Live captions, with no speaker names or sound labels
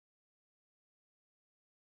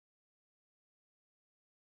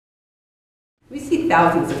We see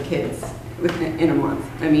thousands of kids in a month.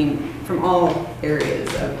 I mean, from all areas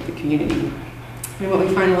of the community. And what we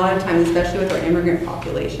find a lot of times, especially with our immigrant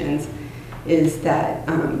populations, is that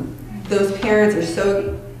those parents are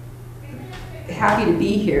so happy to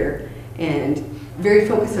be here and very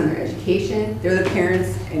focused on their education. They're the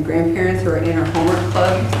parents and grandparents who are in our homework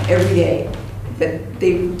clubs every day. But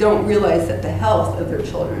they don't realize that the health of their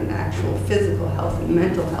children, the actual physical health and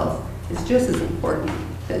mental health, is just as important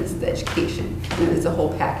as the education, and it's a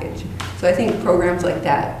whole package. So I think programs like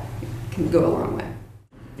that can go a long way.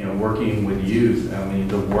 You know, working with youth, I mean,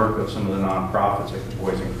 the work of some of the nonprofits like the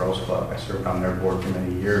Boys and Girls Club, I served on their board for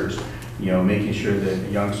many years, you know, making sure that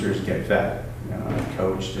youngsters get fed. You know, I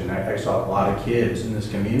coached, and I saw a lot of kids in this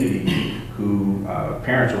community who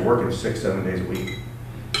parents are working 6-7 days a week,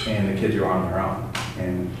 and the kids are on their own.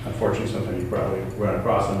 And unfortunately, sometimes you probably run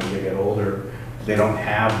across them as they get older. They don't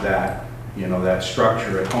have that, you know, that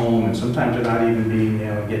structure at home, and sometimes they're not even being, you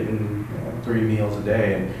know, getting 3 meals a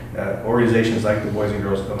day. And organizations like the Boys and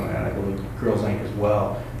Girls Club, and I believe Girls Inc. as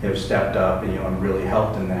well, have stepped up and, you know, and really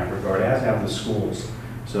helped in that regard, as have the schools.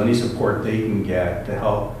 So any support they can get to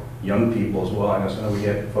help young people as well. I know we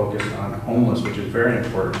get focused on homeless, which is very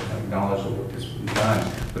important. I acknowledge the work that's been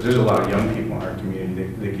done, but there's a lot of young people in our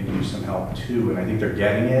community that could use some help too, and I think they're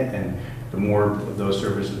getting it, and the more of those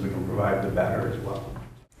services we can provide, the better as well.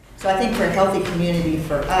 So I think for a healthy community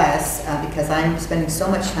for us, because I'm spending so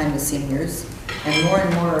much time with seniors, and more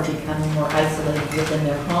are becoming more isolated within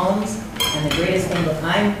their homes, and the greatest thing that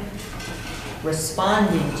I'm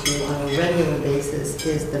responding to on a regular basis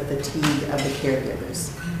is the fatigue of the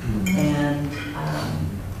caregivers. And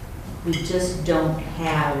we just don't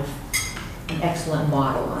have an excellent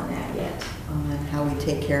model on that yet, on how we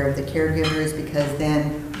take care of the caregivers, because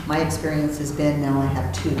then my experience has been now I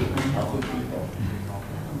have 2 unhealthy people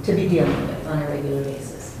to be dealing with on a regular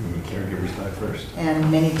basis. And the caregivers die first.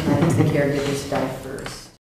 And many times the caregivers die first.